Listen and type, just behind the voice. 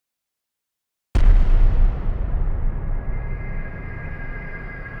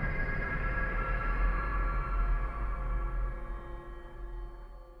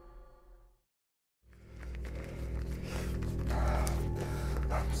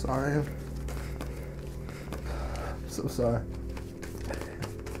sorry. I'm so sorry.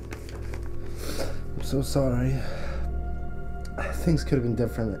 I'm so sorry. Things could have been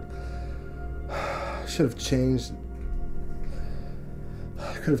different. I should have changed.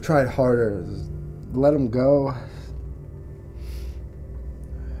 I could have tried harder. Let him go.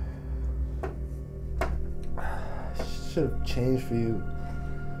 I should have changed for you.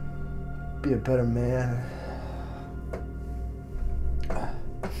 Be a better man.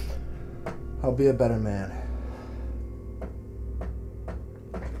 I'll be a better man.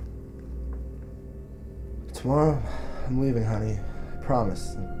 Tomorrow, I'm leaving, honey. I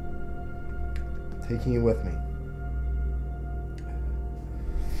promise. I'm taking you with me.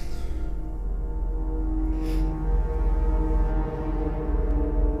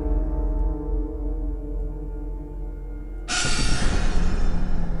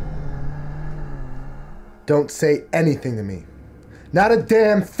 Don't say anything to me. Not a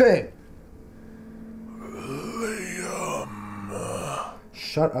damn thing. Liam.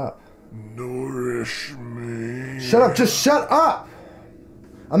 Shut up. Nourish me. Shut up. Just shut up.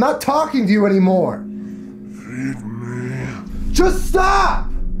 I'm not talking to you anymore. Feed me. Just stop.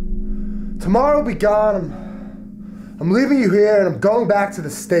 Tomorrow I'll be gone. I'm leaving you here and I'm going back to the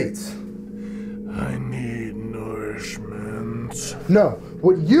States. I need nourishment. No.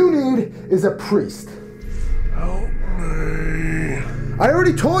 What you need is a priest. Help me. I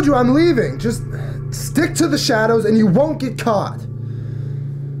already told you I'm leaving. Just stick to the shadows and you won't get caught.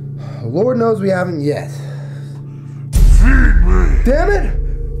 Lord knows we haven't yet. Feed me. Damn it!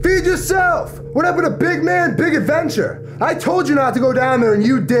 Feed yourself! What happened to big man, big adventure? I told you not to go down there and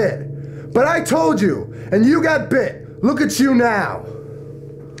you did. But I told you, and you got bit. Look at you now.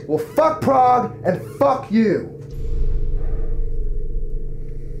 Well, fuck Prague and fuck you.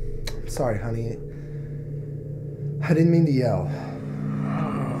 I'm sorry, honey. I didn't mean to yell.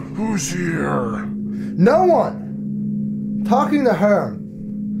 Who's here? No one! I'm talking to her.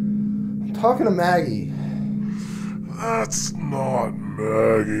 I'm talking to Maggie. That's not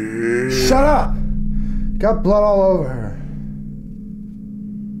Maggie. Shut up! Got blood all over her.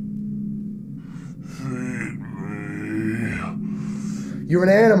 Feed me. You're an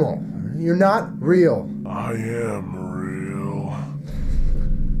animal. You're not real. I am real.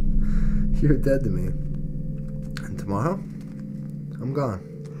 You're dead to me. And tomorrow, I'm gone.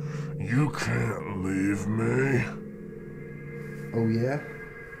 You can't leave me. Oh yeah?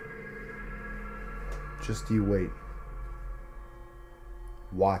 Just you wait.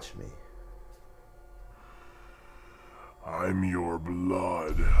 Watch me. I'm your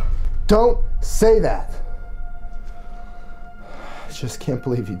blood. Don't say that. I just can't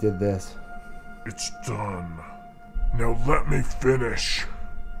believe you did this. It's done. Now let me finish.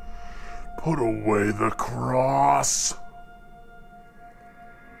 Put away the cross.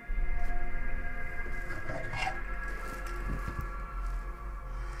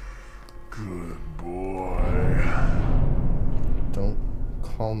 Good boy. Don't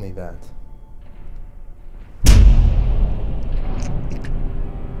call me that.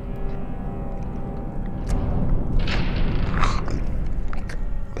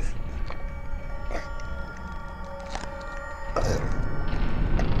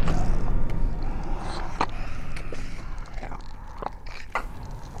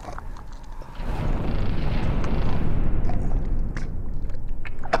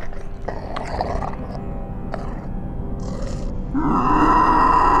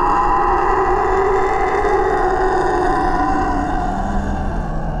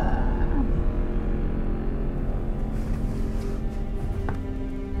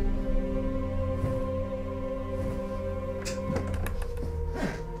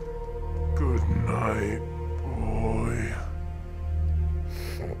 Good night.